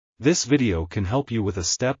This video can help you with a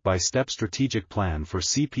step-by-step strategic plan for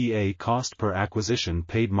CPA cost per acquisition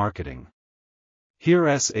paid marketing.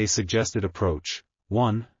 Here's a suggested approach.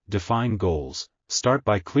 1. Define goals. Start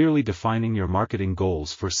by clearly defining your marketing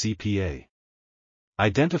goals for CPA.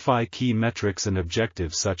 Identify key metrics and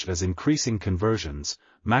objectives such as increasing conversions,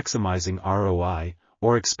 maximizing ROI,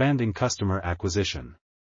 or expanding customer acquisition.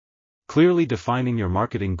 Clearly defining your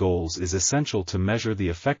marketing goals is essential to measure the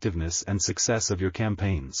effectiveness and success of your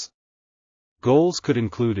campaigns. Goals could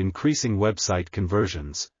include increasing website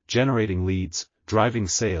conversions, generating leads, driving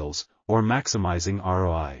sales, or maximizing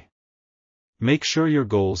ROI. Make sure your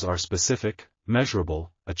goals are specific,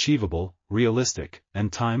 measurable, achievable, realistic,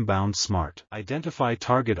 and time-bound. Smart. Identify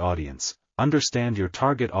target audience. Understand your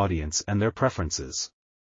target audience and their preferences.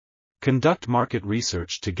 Conduct market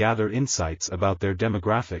research to gather insights about their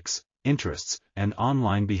demographics, interests, and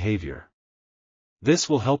online behavior. This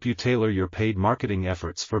will help you tailor your paid marketing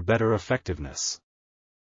efforts for better effectiveness.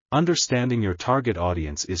 Understanding your target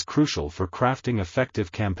audience is crucial for crafting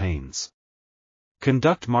effective campaigns.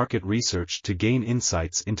 Conduct market research to gain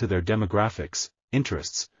insights into their demographics,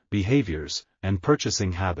 interests, behaviors, and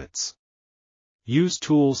purchasing habits. Use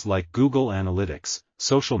tools like Google Analytics,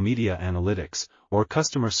 social media analytics, or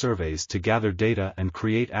customer surveys to gather data and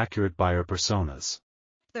create accurate buyer personas.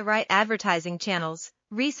 The right advertising channels.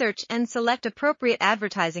 Research and select appropriate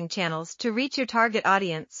advertising channels to reach your target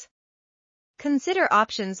audience. Consider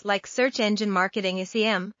options like search engine marketing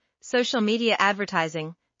 (SEM), social media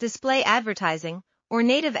advertising, display advertising, or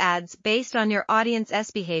native ads based on your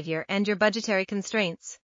audience's behavior and your budgetary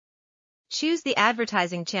constraints. Choose the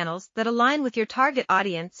advertising channels that align with your target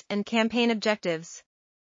audience and campaign objectives.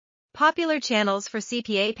 Popular channels for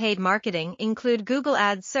CPA paid marketing include Google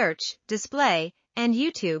Ads Search, Display, and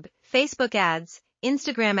YouTube, Facebook ads,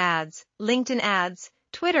 Instagram ads, LinkedIn ads,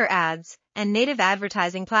 Twitter ads, and native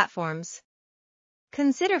advertising platforms.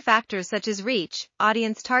 Consider factors such as reach,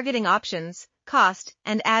 audience targeting options, cost,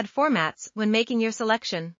 and ad formats when making your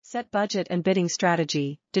selection. Set budget and bidding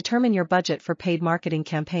strategy. Determine your budget for paid marketing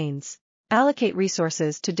campaigns. Allocate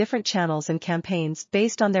resources to different channels and campaigns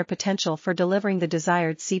based on their potential for delivering the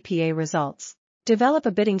desired CPA results. Develop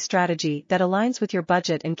a bidding strategy that aligns with your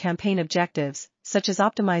budget and campaign objectives, such as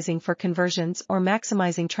optimizing for conversions or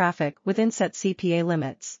maximizing traffic within set CPA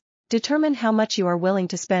limits. Determine how much you are willing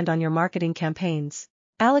to spend on your marketing campaigns.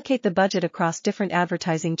 Allocate the budget across different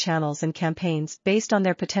advertising channels and campaigns based on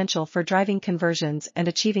their potential for driving conversions and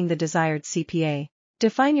achieving the desired CPA.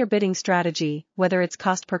 Define your bidding strategy, whether it's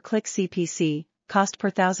cost per click CPC, cost per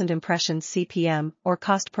thousand impressions CPM, or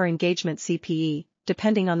cost per engagement CPE,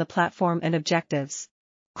 depending on the platform and objectives.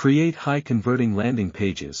 Create high-converting landing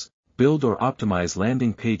pages. Build or optimize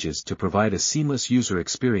landing pages to provide a seamless user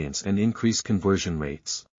experience and increase conversion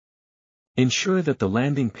rates. Ensure that the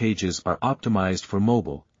landing pages are optimized for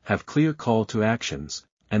mobile, have clear call to actions,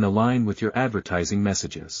 and align with your advertising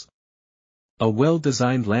messages. A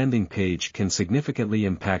well-designed landing page can significantly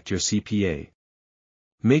impact your CPA.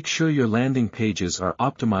 Make sure your landing pages are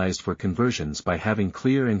optimized for conversions by having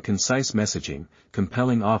clear and concise messaging,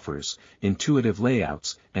 compelling offers, intuitive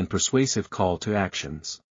layouts, and persuasive call to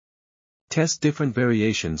actions. Test different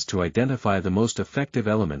variations to identify the most effective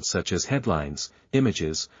elements such as headlines,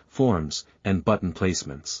 images, forms, and button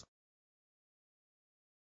placements.